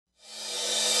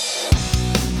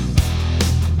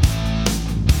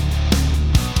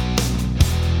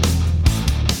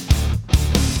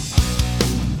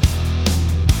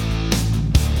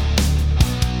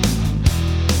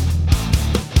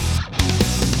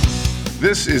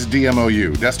This is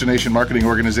DMOU, Destination Marketing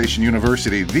Organization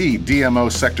University, the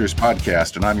DMO Sectors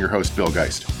podcast, and I'm your host, Bill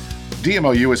Geist.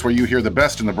 DMOU is where you hear the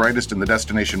best and the brightest in the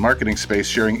destination marketing space,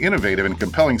 sharing innovative and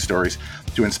compelling stories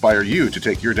to inspire you to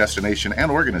take your destination and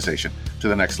organization to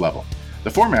the next level. The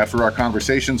format for our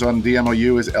conversations on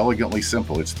DMOU is elegantly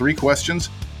simple. It's 3 questions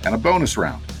and a bonus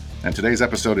round. And today's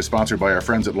episode is sponsored by our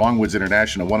friends at Longwoods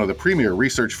International, one of the premier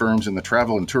research firms in the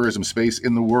travel and tourism space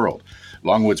in the world.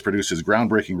 Longwoods produces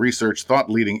groundbreaking research,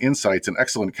 thought-leading insights, and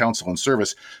excellent counsel and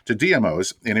service to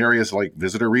DMOs in areas like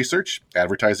visitor research,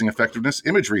 advertising effectiveness,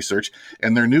 image research,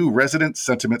 and their new resident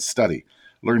sentiment study.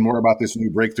 Learn more about this new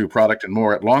breakthrough product and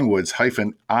more at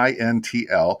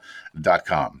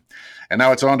longwoods-intl.com. And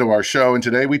now it's on to our show, and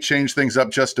today we change things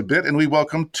up just a bit, and we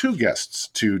welcome 2 guests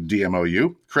to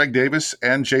DMOU, Craig Davis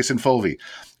and Jason Fulvey.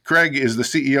 Craig is the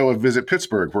CEO of Visit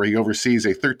Pittsburgh, where he oversees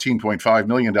a $13.5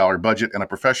 million budget and a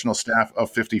professional staff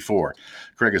of 54.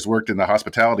 Craig has worked in the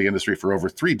hospitality industry for over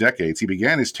 3 decades. He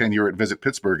began his tenure at Visit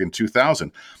Pittsburgh in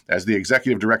 2000 as the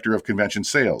executive director of convention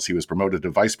sales. He was promoted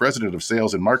to vice president of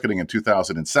sales and marketing in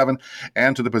 2007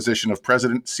 and to the position of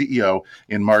president CEO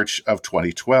in March of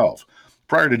 2012.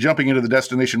 Prior to jumping into the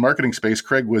destination marketing space,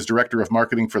 Craig was director of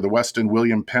marketing for the Westin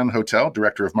William Penn Hotel,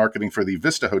 director of marketing for the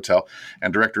Vista Hotel,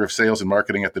 and director of sales and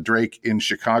marketing at the Drake in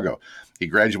Chicago. He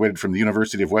graduated from the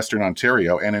University of Western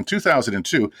Ontario and in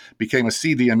 2002 became a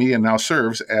CDME and now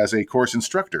serves as a course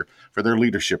instructor for their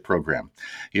leadership program.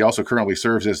 He also currently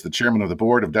serves as the chairman of the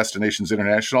board of Destinations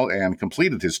International and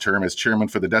completed his term as chairman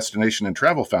for the Destination and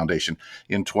Travel Foundation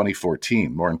in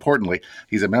 2014. More importantly,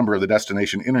 he's a member of the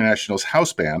Destination International's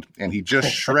house band, and he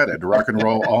just shredded rock and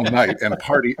roll all night and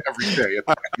party every day at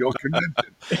the annual convention.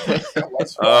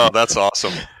 Oh, that's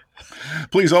awesome.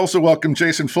 Please also welcome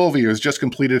Jason Fulvey, who has just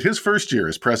completed his first year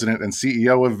as president and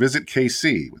CEO of Visit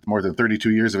KC. With more than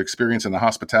 32 years of experience in the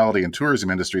hospitality and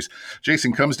tourism industries,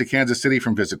 Jason comes to Kansas City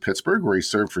from Visit Pittsburgh, where he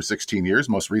served for 16 years,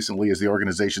 most recently as the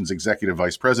organization's executive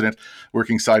vice president,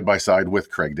 working side by side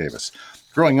with Craig Davis.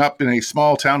 Growing up in a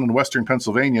small town in western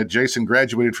Pennsylvania, Jason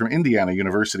graduated from Indiana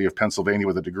University of Pennsylvania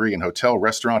with a degree in hotel,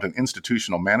 restaurant, and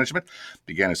institutional management,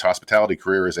 began his hospitality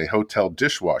career as a hotel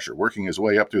dishwasher, working his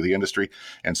way up through the industry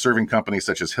and serving companies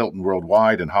such as Hilton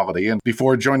Worldwide and Holiday Inn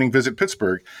before joining Visit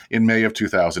Pittsburgh in May of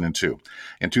 2002.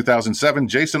 In 2007,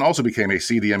 Jason also became a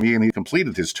CDME and he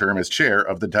completed his term as chair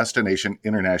of the Destination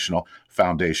International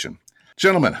Foundation.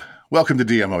 Gentlemen, welcome to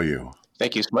DMOU.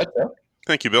 Thank you so much, Bill.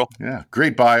 Thank you, Bill. Yeah,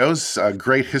 great bios,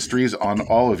 great histories on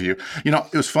all of you. You know,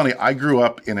 it was funny. I grew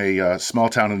up in a small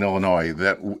town in Illinois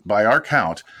that, by our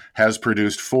count, has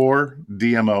produced 4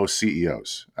 DMO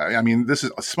CEOs. I mean, this is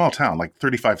a small town, like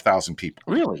 35,000 people.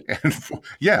 Really? And,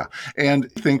 yeah.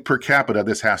 And I think per capita,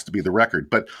 this has to be the record.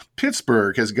 But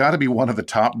Pittsburgh has got to be one of the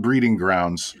top breeding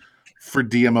grounds for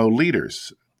DMO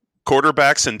leaders.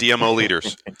 Quarterbacks and DMO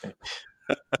leaders.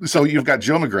 So you've got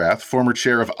Joe McGrath, former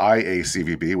chair of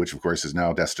IACVB, which of course is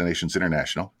now Destinations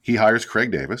International. He hires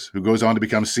Craig Davis, who goes on to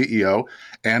become CEO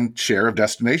and chair of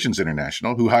Destinations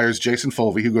International, who hires Jason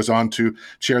Fulvey, who goes on to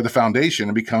chair the foundation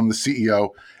and become the CEO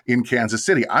in Kansas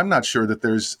City. I'm not sure that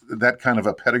there's that kind of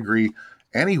a pedigree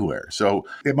anywhere. So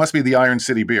it must be the Iron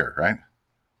City beer, right?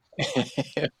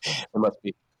 It must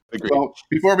be. Agreed. Well,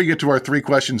 before we get to our 3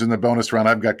 questions in the bonus round,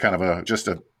 I've got kind of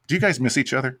do you guys miss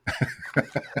each other?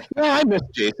 Yeah, I miss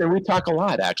Jason. We talk a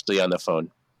lot, actually, on the phone.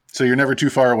 So you're never too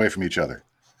far away from each other?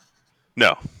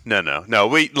 No.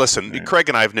 Listen, right. Craig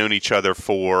and I have known each other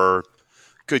for,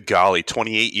 good golly,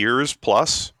 28 years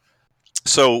plus.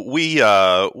 So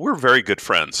we're very good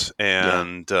friends.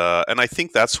 And I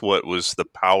think that's what was the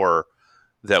power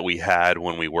that we had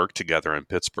when we worked together in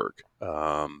Pittsburgh,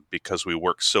 because we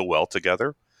worked so well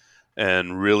together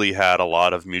and really had a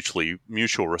lot of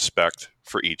mutual respect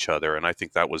for each other. And I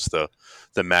think that was the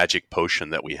magic potion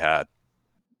that we had.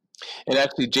 And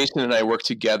actually, Jason and I worked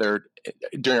together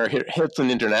during our Hilton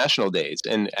International days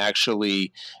and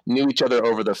actually knew each other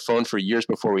over the phone for years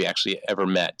before we actually ever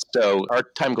met. So our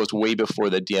time goes way before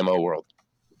the DMO world.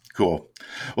 Cool.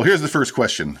 Well, here's the first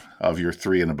question of your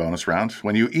 3 in the bonus round.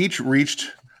 When you each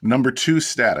reached number 2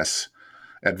 status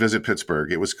at Visit Pittsburgh,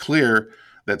 it was clear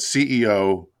that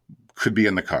CEO could be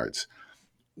in the cards.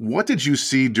 What did you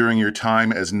see during your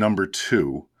time as number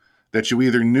 2 that you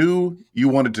either knew you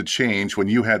wanted to change when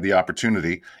you had the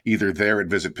opportunity, either there at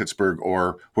Visit Pittsburgh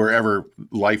or wherever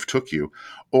life took you,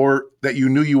 or that you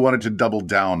knew you wanted to double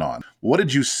down on? What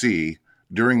did you see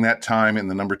during that time in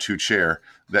the number 2 chair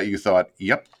that you thought,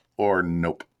 yep or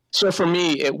nope? So for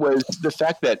me, it was the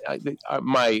fact that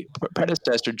my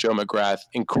predecessor, Joe McGrath,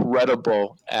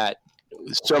 incredible at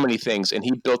so many things, and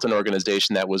he built an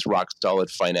organization that was rock solid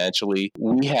financially.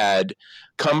 We had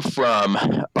come from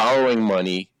borrowing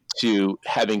money to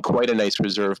having quite a nice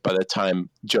reserve by the time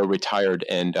Joe retired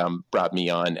and brought me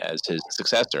on as his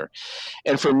successor.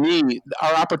 And for me,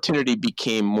 our opportunity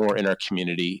became more in our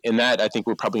community. And that I think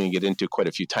we're probably going to get into quite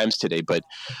a few times today. But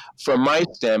from my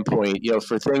standpoint,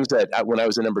 for things that when I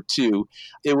was a number two,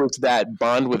 it was that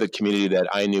bond with the community that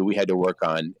I knew we had to work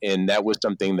on. And that was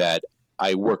something that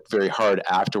I worked very hard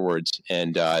afterwards.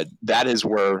 And that is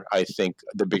where I think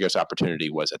the biggest opportunity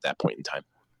was at that point in time.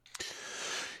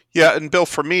 Yeah, and Bill,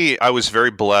 for me, I was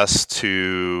very blessed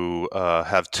to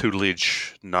have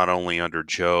tutelage not only under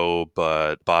Joe,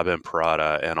 but Bob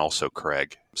Imperatta and also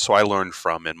Craig. So I learned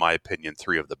from, in my opinion,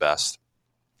 three of the best.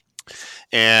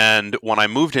 And when I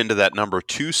moved into that number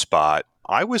two spot,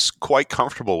 I was quite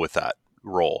comfortable with that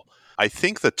role. I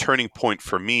think the turning point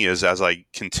for me is as I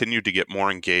continued to get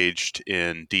more engaged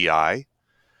in DI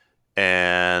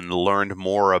and learned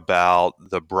more about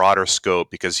the broader scope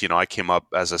because, I came up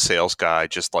as a sales guy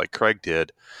just like Craig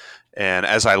did. And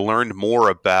as I learned more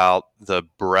about the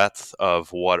breadth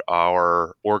of what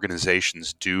our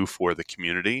organizations do for the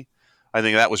community, I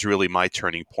think that was really my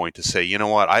turning point to say, you know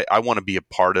what, I want to be a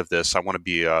part of this. I want to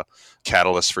be a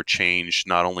catalyst for change,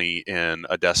 not only in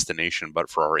a destination, but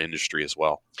for our industry as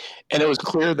well. And it was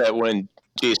clear that when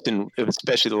Jason,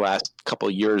 especially the last couple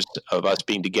of years of us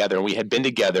being together, and we had been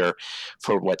together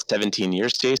for 17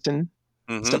 years, Jason?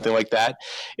 Mm-hmm. Something like that.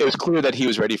 It was clear that he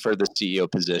was ready for the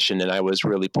CEO position, and I was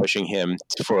really pushing him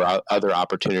for other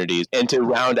opportunities and to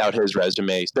round out his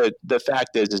resume. The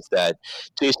fact is that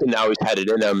Jason always had it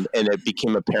in him, and it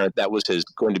became apparent that was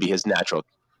going to be his natural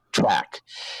track,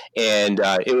 and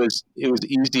it was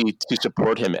easy to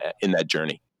support him in that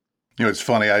journey. It's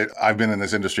funny. I've been in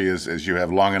this industry as you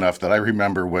have long enough that I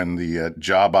remember when the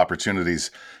job opportunities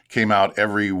came out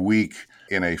every week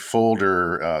in a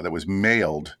folder that was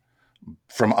mailed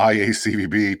from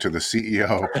IACVB to the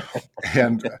CEO.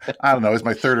 And I don't know, it was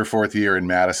my third or fourth year in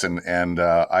Madison. And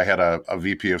I had a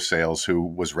VP of sales who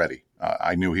was ready.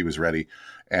 I knew he was ready.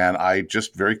 And I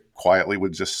just very quietly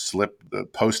would just slip the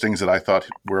postings that I thought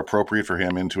were appropriate for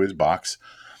him into his box.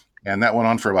 And that went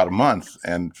on for about a month.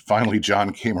 And finally,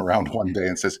 John came around one day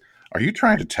and says, "Are you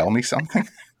trying to tell me something?"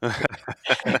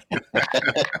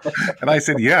 And I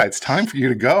said, "Yeah, it's time for you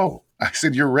to go." I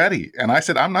said, "You're ready." And I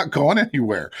said, "I'm not going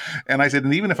anywhere." And I said,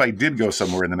 "And even if I did go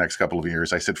somewhere in the next couple of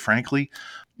years," I said, "frankly,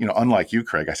 unlike you,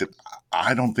 Craig," I said,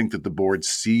 "I don't think that the board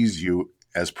sees you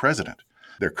as president.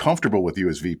 They're comfortable with you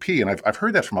as VP." And I've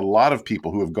heard that from a lot of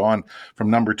people who have gone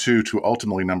from number two to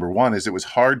ultimately number one, is it was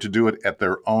hard to do it at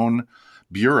their own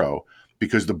bureau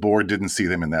because the board didn't see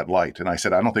them in that light. And I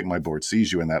said, "I don't think my board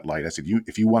sees you in that light." I said,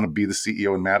 if you want to be the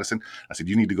CEO in Madison, I said,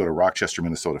 you need to go to Rochester,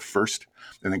 Minnesota first,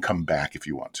 and then come back if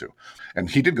you want to. And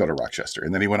he did go to Rochester.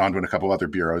 And then he went on to a couple of other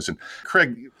bureaus. And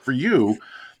Craig, for you,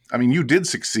 you did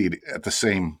succeed at the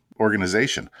same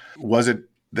organization. Was it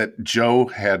that Joe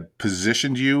had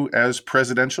positioned you as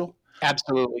presidential?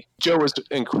 Absolutely. Joe was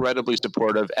incredibly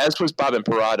supportive, as was Bob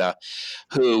Imperatta,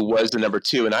 who was the number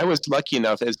two. And I was lucky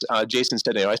enough, as Jason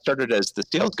said, I started as the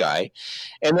sales guy,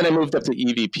 and then I moved up to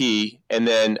EVP, and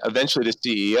then eventually to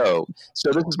CEO. So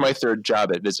this is my third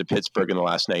job at Visit Pittsburgh in the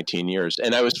last 19 years.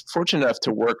 And I was fortunate enough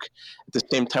to work at the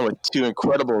same time with two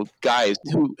incredible guys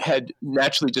who had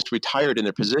naturally just retired in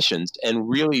their positions and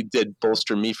really did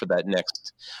bolster me for that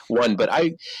next one. But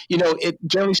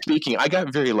generally speaking, I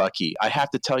got very lucky. I have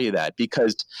to tell you that.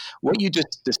 Because what you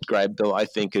just described, Bill, I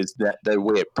think is that the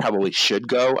way it probably should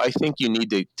go. I think you need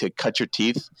to cut your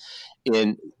teeth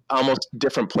in almost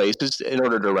different places in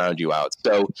order to round you out.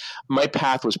 So my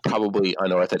path was probably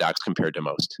unorthodox compared to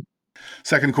most.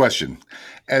 Second question.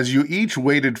 As you each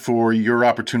waited for your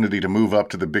opportunity to move up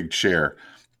to the big chair,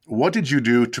 what did you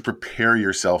do to prepare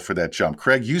yourself for that jump?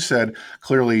 Craig, you said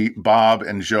clearly Bob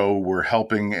and Joe were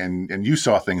helping and you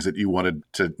saw things that you wanted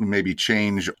to maybe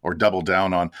change or double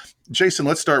down on. Jason,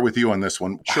 let's start with you on this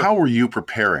one. Sure. How were you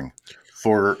preparing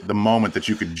for the moment that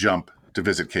you could jump to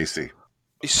Visit KC?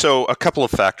 So a couple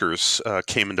of factors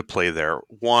came into play there.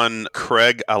 One,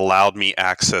 Craig allowed me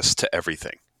access to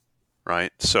everything,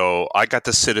 right? So I got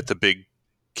to sit at the big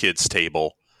kids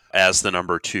table as the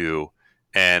number two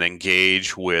and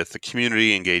engage with the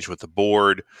community, engage with the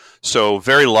board. So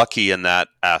very lucky in that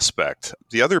aspect.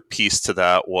 The other piece to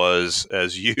that was,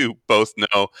 as you both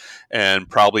know, and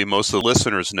probably most of the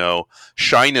listeners know,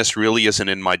 shyness really isn't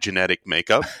in my genetic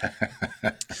makeup.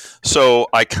 So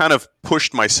I kind of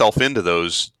pushed myself into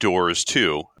those doors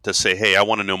too, to say, hey, I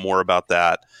want to know more about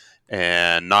that.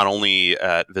 And not only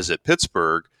at Visit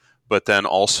Pittsburgh, but then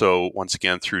also, once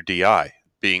again, through DI.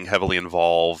 being heavily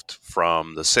involved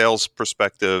from the sales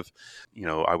perspective.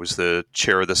 I was the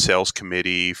chair of the sales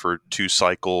committee for 2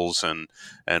 cycles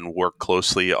and worked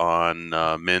closely on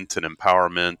Mint and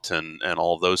empowerment and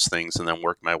all of those things, and then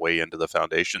worked my way into the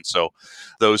foundation. So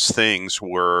those things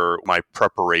were my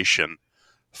preparation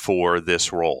for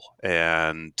this role,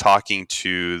 and talking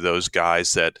to those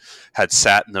guys that had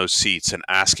sat in those seats and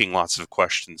asking lots of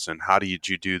questions, and how did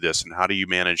you do this and how do you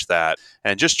manage that,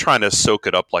 and just trying to soak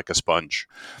it up like a sponge.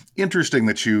 Interesting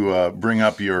that you bring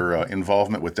up your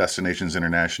involvement with Destinations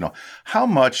International. How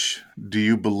much do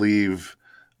you believe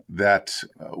that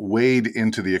weighed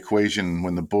into the equation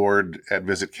when the board at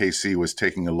Visit KC was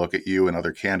taking a look at you and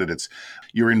other candidates,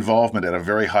 your involvement at a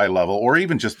very high level, or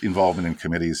even just involvement in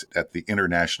committees at the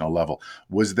international level?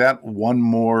 Was that one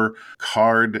more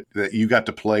card that you got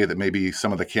to play that maybe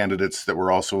some of the candidates that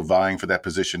were also vying for that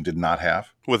position did not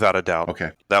have? Without a doubt.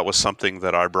 Okay. That was something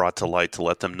that I brought to light to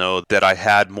let them know that I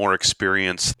had more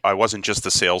experience. I wasn't just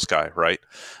the sales guy, right?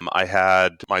 I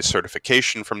had my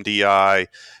certification from DI,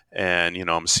 and I'm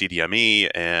a CDME,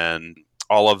 and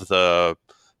all of the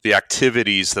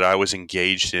activities that I was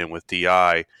engaged in with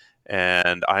DI,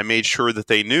 and I made sure that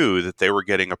they knew that they were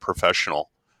getting a professional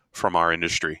from our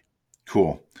industry.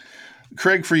 Cool.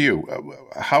 Craig, for you,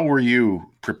 how were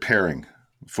you preparing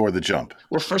for the jump?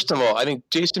 Well, first of all, I think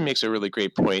Jason makes a really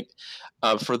great point.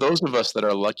 For those of us that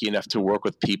are lucky enough to work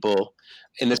with people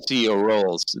in the CEO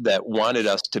roles that wanted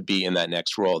us to be in that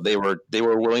next role, they were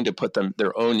willing to put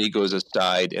their own egos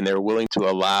aside, and they were willing to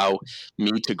allow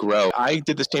me to grow. I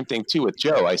did the same thing too with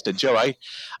Joe. I said, Joe,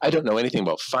 I don't know anything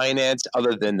about finance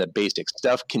other than the basic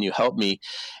stuff. Can you help me?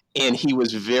 And he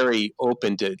was very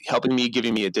open to helping me,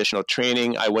 giving me additional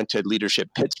training. I went to Leadership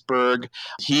Pittsburgh.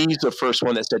 He's the first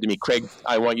one that said to me, Craig,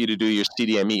 I want you to do your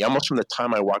CDME, almost from the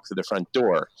time I walked through the front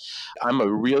door. I'm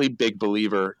a really big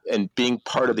believer in being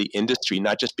part of the industry,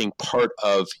 not just being part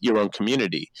of your own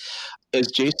community. As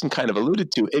Jason kind of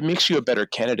alluded to, it makes you a better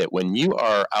candidate when you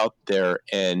are out there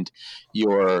and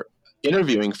you're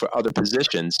interviewing for other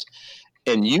positions,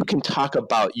 and you can talk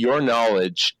about your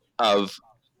knowledge of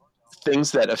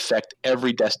things that affect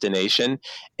every destination.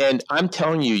 And I'm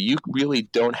telling you, you really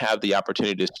don't have the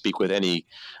opportunity to speak with any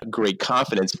great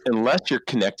confidence unless you're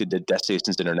connected to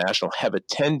Destinations International, have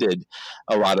attended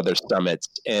a lot of their summits,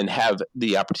 and have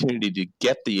the opportunity to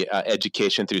get the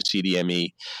education through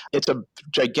CDME. It's a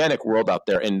gigantic world out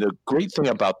there. And the great thing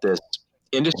about this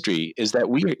industry is that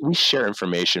we share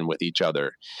information with each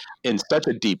other in such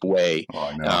a deep way,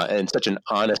 and such an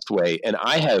honest way. And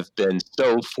I have been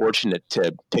so fortunate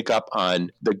to pick up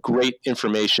on the great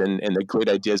information and the great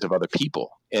ideas of other people,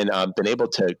 and been able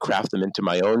to craft them into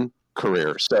my own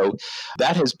career. So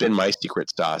that has been my secret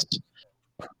sauce.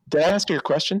 Did I answer your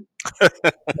question?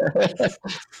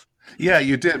 Yeah,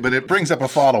 you did, but it brings up a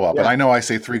follow-up. Yeah. And I know I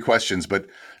say 3 questions, but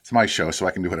it's my show, so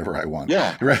I can do whatever I want.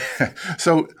 Yeah. Right.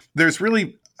 So there's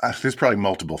probably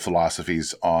multiple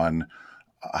philosophies on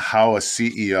how a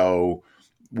CEO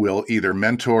will either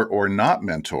mentor or not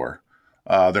mentor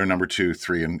their number 2,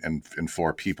 3, and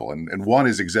 4 people. And one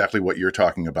is exactly what you're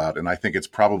talking about. And I think it's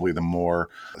probably the more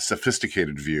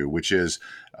sophisticated view, which is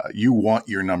you want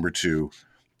your number 2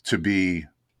 to be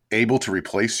able to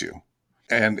replace you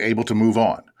and able to move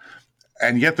on.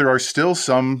 And yet there are still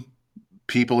some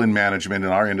people in management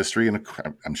in our industry, and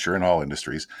I'm sure in all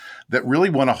industries, that really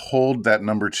want to hold that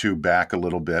number 2 back a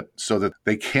little bit so that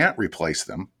they can't replace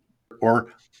them,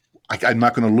 or I'm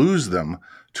not going to lose them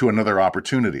to another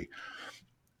opportunity.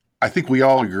 I think we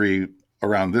all agree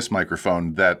around this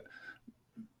microphone that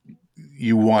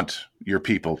you want your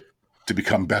people to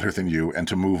become better than you and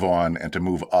to move on and to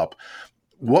move up.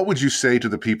 What would you say to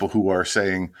the people who are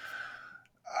saying,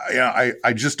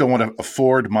 I just don't want to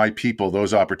afford my people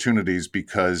those opportunities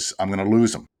because I'm going to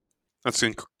lose them? That's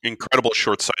incredible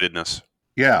short-sightedness.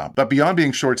 Yeah, but beyond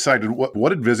being short-sighted, what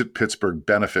did Visit Pittsburgh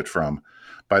benefit from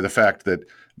by the fact that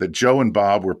Joe and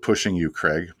Bob were pushing you,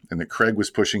 Craig, and that Craig was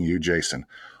pushing you, Jason?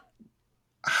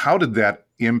 How did that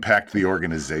impact the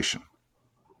organization?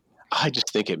 I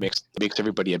just think it makes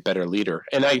everybody a better leader.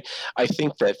 And I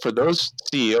think that for those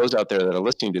CEOs out there that are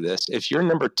listening to this, if your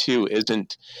number 2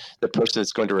 isn't the person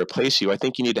that's going to replace you, I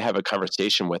think you need to have a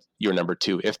conversation with your number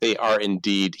 2, if they are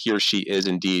indeed, he or she is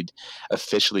indeed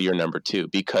officially your number 2,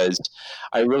 because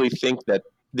I really think that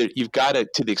you've got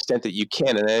to the extent that you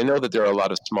can. And I know that there are a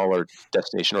lot of smaller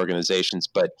destination organizations,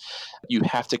 but you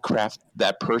have to craft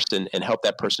that person and help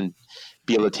that person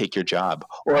be able to take your job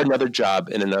or another job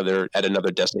at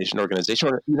another destination organization,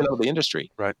 or even out of the industry.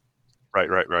 Right.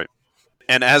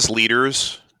 And as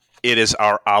leaders, it is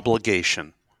our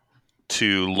obligation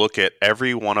to look at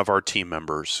every one of our team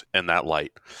members in that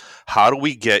light. How do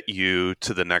we get you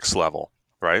to the next level,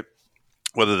 right?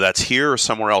 Whether that's here or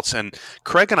somewhere else. And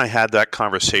Craig and I had that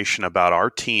conversation about our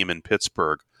team in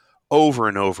Pittsburgh over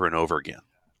and over and over again,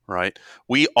 right?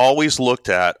 We always looked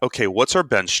at, okay, what's our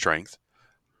bench strength?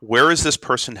 Where is this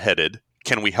person headed?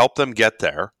 Can we help them get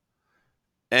there?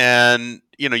 And,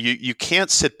 you can't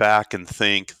sit back and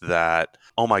think that,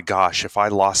 oh my gosh, if I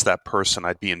lost that person,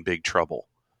 I'd be in big trouble.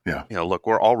 Yeah. Look,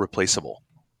 we're all replaceable,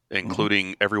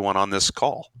 including everyone on this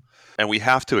call. And we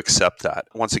have to accept that.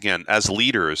 Once again, as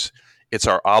leaders, it's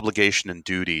our obligation and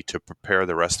duty to prepare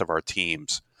the rest of our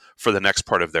teams for the next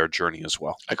part of their journey as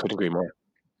well. I couldn't agree more.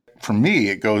 For me,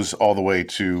 it goes all the way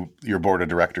to your board of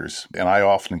directors. And I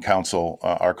often counsel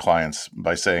our clients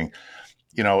by saying,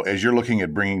 as you're looking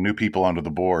at bringing new people onto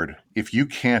the board, if you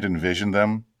can't envision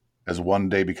them as one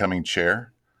day becoming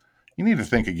chair, you need to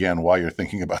think again why you're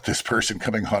thinking about this person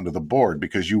coming onto the board,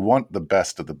 because you want the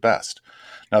best of the best.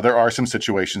 Now, there are some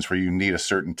situations where you need a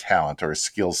certain talent or a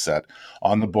skill set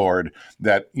on the board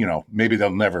that, maybe they'll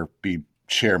never be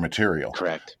chair material.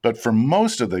 Correct. But for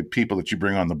most of the people that you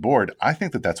bring on the board, I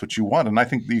think that that's what you want. And I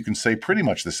think that you can say pretty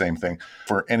much the same thing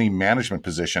for any management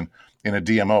position in a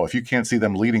DMO. If you can't see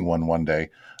them leading one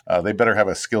day, they better have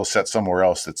a skill set somewhere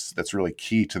else that's really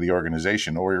key to the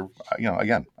organization. Or,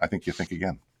 again, I think you think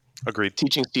again. Agreed.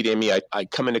 Teaching CDME, I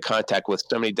come into contact with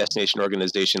so many destination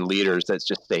organization leaders that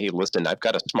just say, hey, listen, I've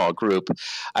got a small group.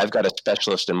 I've got a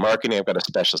specialist in marketing. I've got a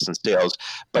specialist in sales,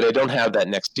 but I don't have that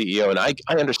next CEO. And I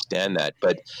understand that.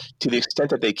 But to the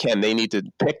extent that they can, they need to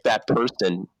pick that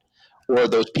person or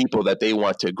those people that they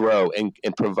want to grow and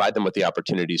provide them with the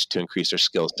opportunities to increase their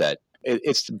skill set.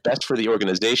 It's best for the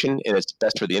organization and it's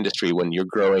best for the industry when you're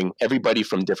growing everybody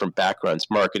from different backgrounds,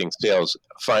 marketing, sales,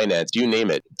 finance, you name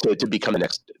it, to become the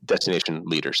next destination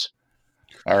leaders.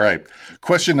 All right.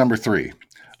 Question number 3.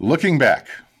 Looking back,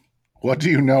 what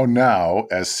do you know now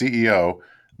as CEO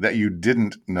that you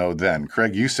didn't know then?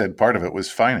 Craig, you said part of it was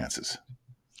finances.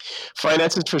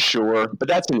 Finances for sure, but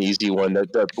that's an easy one.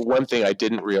 The one thing I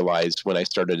didn't realize when I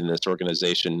started in this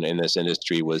organization, in this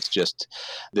industry, was just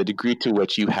the degree to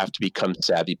which you have to become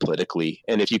savvy politically.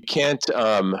 And if you can't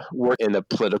work in the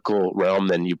political realm,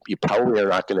 then you probably are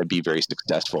not going to be very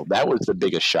successful. That was the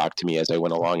biggest shock to me as I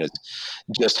went along, is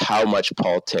just how much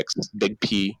politics, big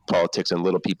P politics and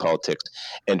little p politics,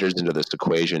 enters into this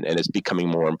equation, and it's becoming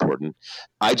more important.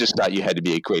 I just thought you had to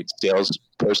be a great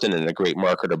salesperson and a great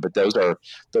marketer, but those are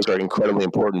incredibly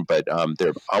important, but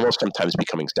they're almost sometimes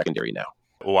becoming secondary now.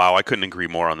 Wow, I couldn't agree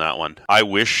more on that one. I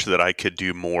wish that I could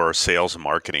do more sales and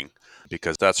marketing,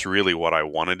 because that's really what I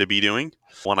wanted to be doing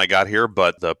when I got here.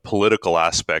 But the political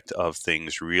aspect of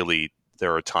things, really,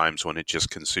 there are times when it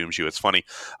just consumes you. It's funny,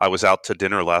 I was out to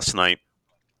dinner last night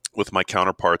with my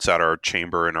counterparts at our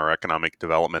chamber and our economic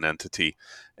development entity,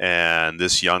 and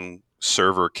this young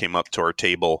server came up to our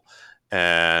table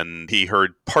and he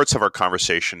heard parts of our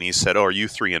conversation. He said, "Oh, are you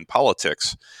three in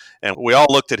politics?" And we all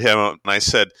looked at him, and I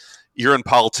said, "You're in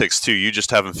politics too. You just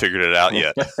haven't figured it out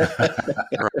yet."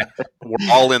 Right?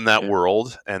 We're all in that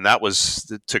world. And that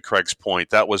was, to Craig's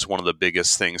point, that was one of the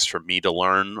biggest things for me to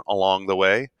learn along the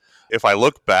way. If I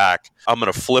look back, I'm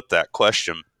going to flip that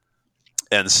question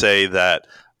and say that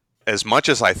as much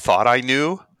as I thought I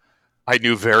knew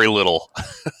very little.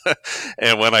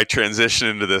 And when I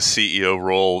transitioned into the CEO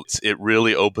role, it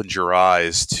really opened your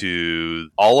eyes to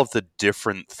all of the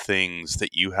different things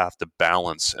that you have to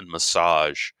balance and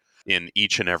massage in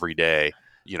each and every day,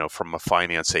 from a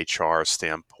finance HR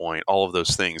standpoint, all of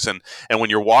those things. And when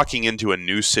you're walking into a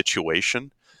new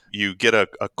situation, you get a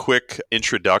quick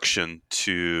introduction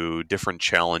to different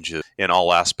challenges in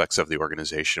all aspects of the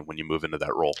organization when you move into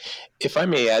that role. If I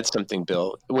may add something,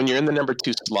 Bill, when you're in the number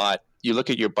 2 slot, you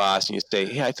look at your boss and you say,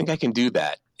 "Hey, I think I can do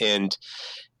that." And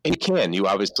you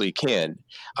obviously can.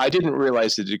 I didn't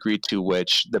realize the degree to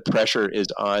which the pressure is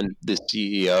on the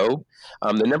CEO.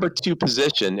 The number 2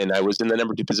 position, and I was in the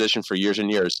number 2 position for years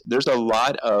and years, there's a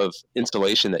lot of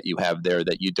insulation that you have there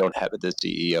that you don't have at the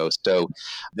CEO. So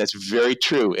that's very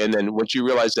true. And then once you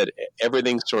realize that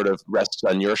everything sort of rests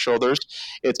on your shoulders,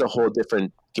 it's a whole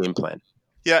different game plan.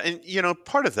 Yeah, and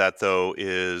part of that, though,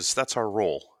 is that's our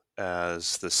role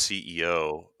as the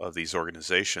CEO of these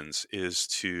organizations, is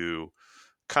to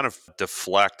kind of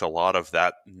deflect a lot of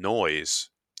that noise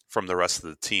from the rest of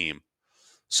the team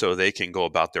so they can go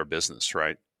about their business,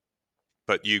 right?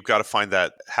 But you've got to find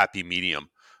that happy medium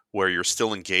where you're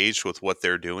still engaged with what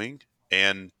they're doing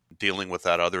and dealing with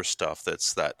that other stuff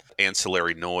that's that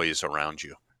ancillary noise around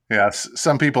you. Yes,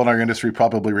 some people in our industry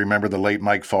probably remember the late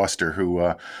Mike Foster, who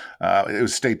it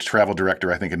was state travel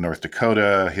director, I think, in North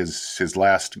Dakota. His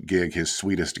last gig, his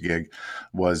sweetest gig,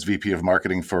 was VP of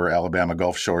marketing for Alabama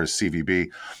Gulf Shores CVB,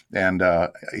 and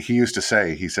he used to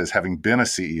say, he says, having been a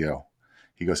CEO,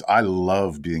 he goes, I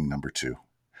love being number two.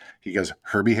 He goes,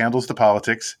 Herbie handles the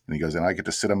politics, and he goes, and I get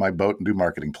to sit on my boat and do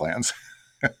marketing plans.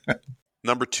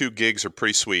 Number two gigs are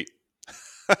pretty sweet.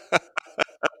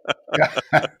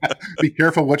 Be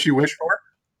careful what you wish for.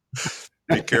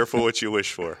 Be careful what you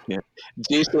wish for. Yeah.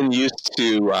 Jason used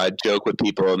to joke with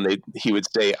people, and he would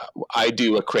say, I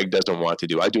do what Craig doesn't want to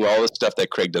do. I do all the stuff that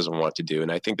Craig doesn't want to do.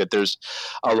 And I think that there's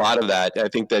a lot of that. I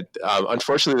think that,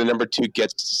 unfortunately, the number two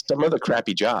gets some of the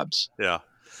crappy jobs. Yeah.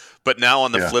 But now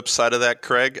on the flip side of that,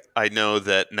 Craig, I know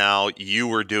that now you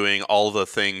were doing all the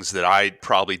things that I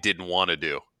probably didn't want to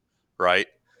do, right?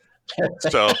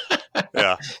 So,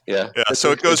 yeah.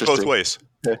 So it goes both ways.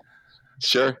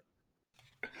 Sure.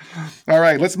 All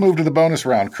right, let's move to the bonus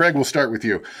round. Craig, we'll start with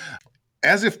you.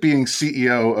 As if being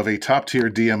CEO of a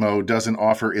top-tier DMO doesn't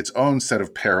offer its own set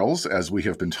of perils, as we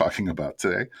have been talking about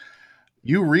today,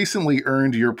 you recently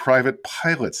earned your private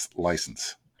pilot's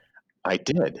license. I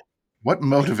did. What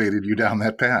motivated you down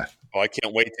that path? Oh, I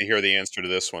can't wait to hear the answer to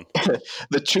this one.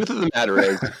 The truth of the matter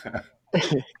is,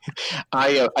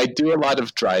 I do a lot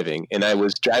of driving, and I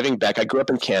was driving back. I grew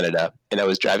up in Canada, and I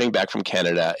was driving back from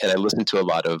Canada, and I listened to a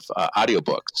lot of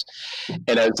audiobooks.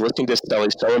 And I was listening to Sully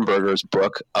Sullenberger's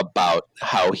book about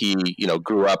how he,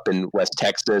 grew up in West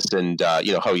Texas, and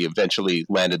how he eventually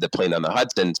landed the plane on the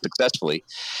Hudson successfully.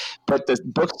 But the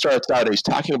book starts out, he's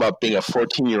talking about being a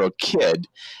 14-year-old kid,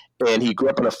 and he grew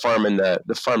up on a farm, and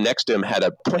the farm next to him had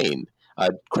a plane,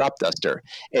 a crop duster,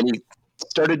 and he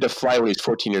started to fly when he was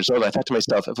 14 years old. I thought to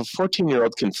myself, if a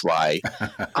 14-year-old can fly,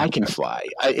 I can fly.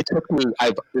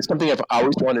 It's something I've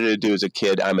always wanted to do as a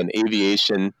kid. I'm an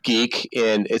aviation geek,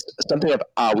 and it's something I've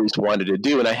always wanted to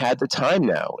do. And I had the time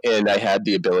now, and I had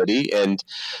the ability. And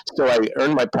so I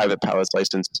earned my private pilot's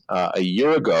license a year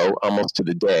ago, almost to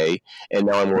the day. And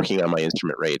now I'm working on my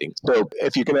instrument rating. So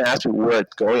if you're going to ask me where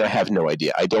it's going, I have no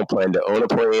idea. I don't plan to own a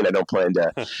plane. I don't plan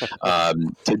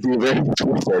to do very much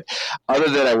with it, other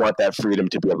than I want that freedom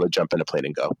to be able to jump in a plane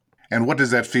and go. And what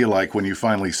does that feel like when you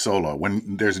finally solo,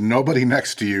 when there's nobody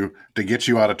next to you to get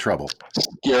you out of trouble?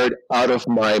 Scared out of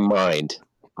my mind.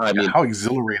 I mean, how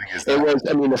exhilarating is that? It was,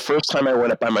 the first time I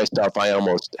went up by myself, I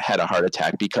almost had a heart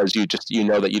attack because you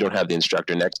know that you don't have the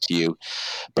instructor next to you.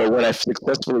 But when I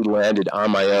successfully landed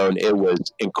on my own, it was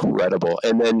incredible.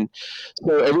 And then,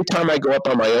 so every time I go up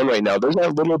on my own right now, there's a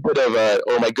little bit of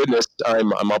oh my goodness,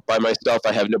 I'm up by myself.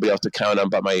 I have nobody else to count on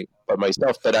but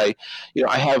myself. But I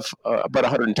have about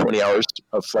 120 hours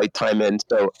of flight time in,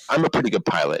 so I'm a pretty good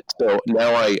pilot. So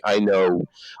now I know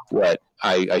what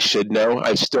I should know.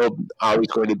 I'm still always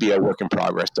going to be a work in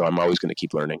progress, so I'm always going to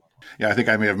keep learning. Yeah, I think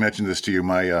I may have mentioned this to you.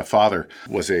 My father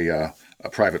was a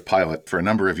private pilot for a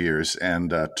number of years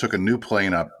and took a new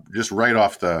plane up just right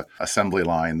off the assembly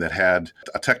line that had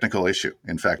a technical issue.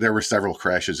 In fact, there were several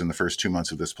crashes in the first 2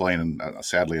 months of this plane, and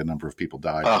sadly, a number of people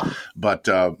died. Oh. But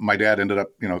my dad ended up,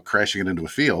 crashing it into a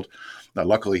field.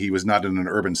 Luckily, he was not in an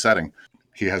urban setting.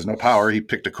 He has no power. He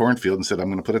picked a cornfield and said, I'm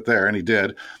going to put it there. And he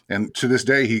did. And to this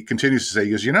day, he continues to say,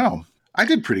 he goes, I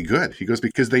did pretty good. He goes,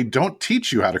 because they don't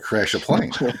teach you how to crash a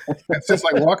plane. And since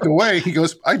I walked away, he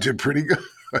goes, I did pretty good.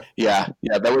 Yeah.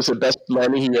 That was the best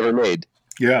landing he ever made.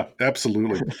 Yeah,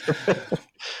 absolutely.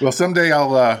 Well, someday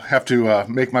I'll have to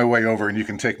make my way over and you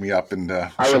can take me up and I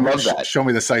would love that. Show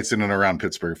me the sights in and around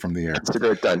Pittsburgh from the air.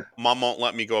 Consider it done. Mom won't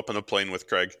let me go up on the plane with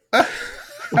Craig.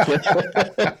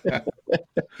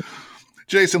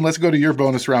 Jason, let's go to your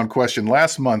bonus round question.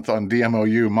 Last month on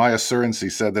DMOU, Maya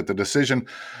Surrency said that the decision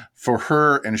for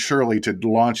her and Shirley to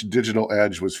launch Digital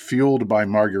Edge was fueled by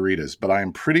margaritas, but I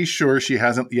am pretty sure she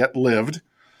hasn't yet lived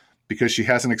because she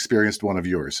hasn't experienced one of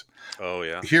yours. Oh,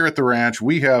 yeah. Here at the ranch,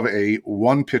 we have a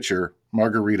 1-pitcher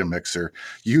margarita mixer.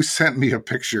 You sent me a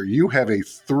picture. You have a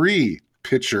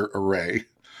 3-pitcher array.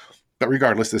 But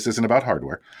regardless, this isn't about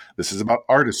hardware. This is about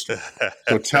artistry.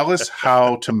 So tell us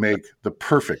how to make the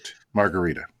perfect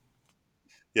margarita.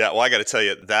 Yeah, well, I got to tell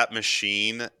you, that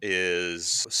machine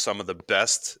is some of the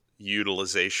best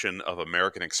utilization of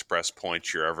American Express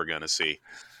points you're ever going to see.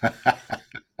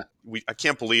 I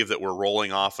can't believe that we're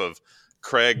rolling off of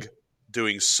Craig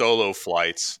doing solo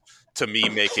flights to me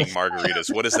making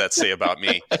margaritas. What does that say about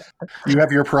me? You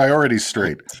have your priorities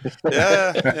straight.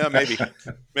 Yeah,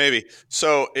 maybe.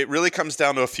 So it really comes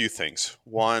down to a few things.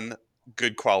 One,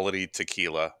 good quality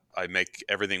tequila. I make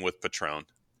everything with Patron.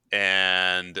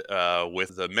 And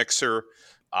with the mixer,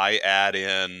 I add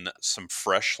in some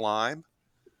fresh lime,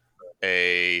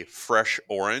 a fresh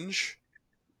orange,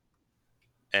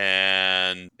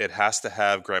 and it has to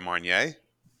have Grand Marnier.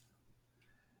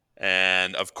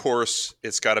 And of course,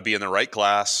 it's got to be in the right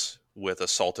glass with a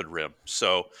salted rim.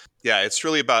 So yeah, it's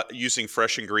really about using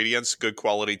fresh ingredients, good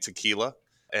quality tequila.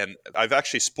 And I've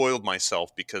actually spoiled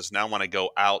myself because now when I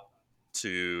go out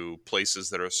to places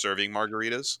that are serving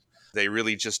margaritas, they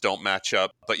really just don't match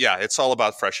up. But yeah, it's all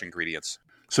about fresh ingredients.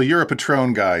 So you're a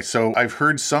Patron guy. So I've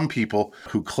heard some people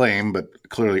who claim, but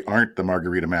clearly aren't the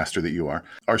margarita master that you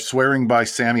are swearing by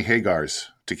Sammy Hagar's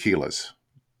tequilas.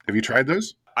 Have you tried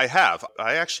those? I have.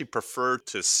 I actually prefer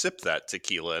to sip that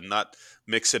tequila and not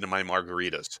mix it in my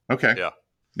margaritas. Okay. Yeah.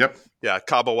 Yep. Yeah,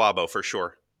 Cabo Wabo for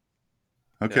sure.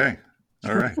 Okay. Yeah.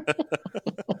 All right.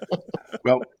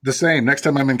 Well, the same. Next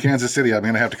time I'm in Kansas City, I'm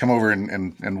going to have to come over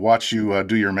and watch you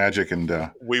do your magic. And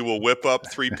we will whip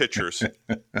up 3 pitchers.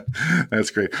 That's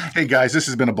great. Hey, guys, this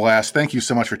has been a blast. Thank you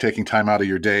so much for taking time out of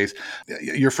your days.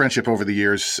 Your friendship over the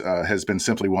years has been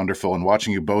simply wonderful, and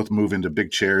watching you both move into big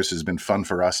chairs has been fun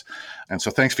for us. And so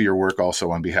thanks for your work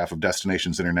also on behalf of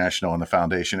Destinations International and the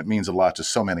Foundation. It means a lot to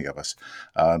so many of us.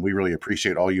 And we really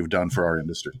appreciate all you've done for our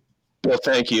industry. Well,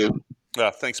 thank you.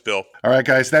 Thanks, Bill. All right,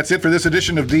 guys, that's it for this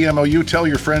edition of DMOU. Tell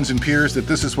your friends and peers that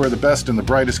this is where the best and the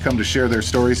brightest come to share their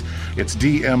stories. It's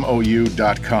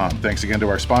DMOU.com. Thanks again to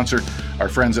our sponsor, our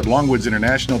friends at Longwoods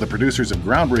International, the producers of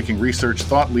groundbreaking research,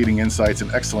 thought-leading insights, and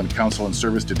excellent counsel and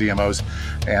service to DMOs,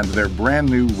 and their brand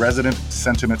new resident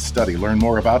sentiment study. Learn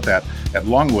more about that at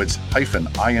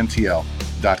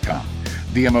longwoods-intl.com.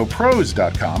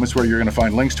 DMOpros.com is where you're going to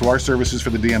find links to our services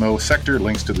for the DMO sector,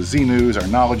 links to the Z News, our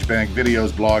knowledge bank, videos,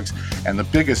 blogs, and the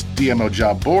biggest DMO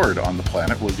job board on the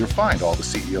planet where you'll find all the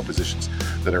CEO positions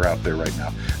that are out there right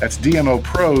now. That's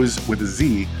DMOpros with a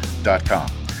Z.com.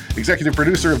 Executive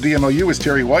producer of DMOU is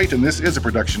Terry White, and this is a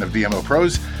production of DMO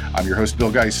Pros. I'm your host,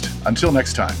 Bill Geist. Until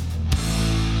next time.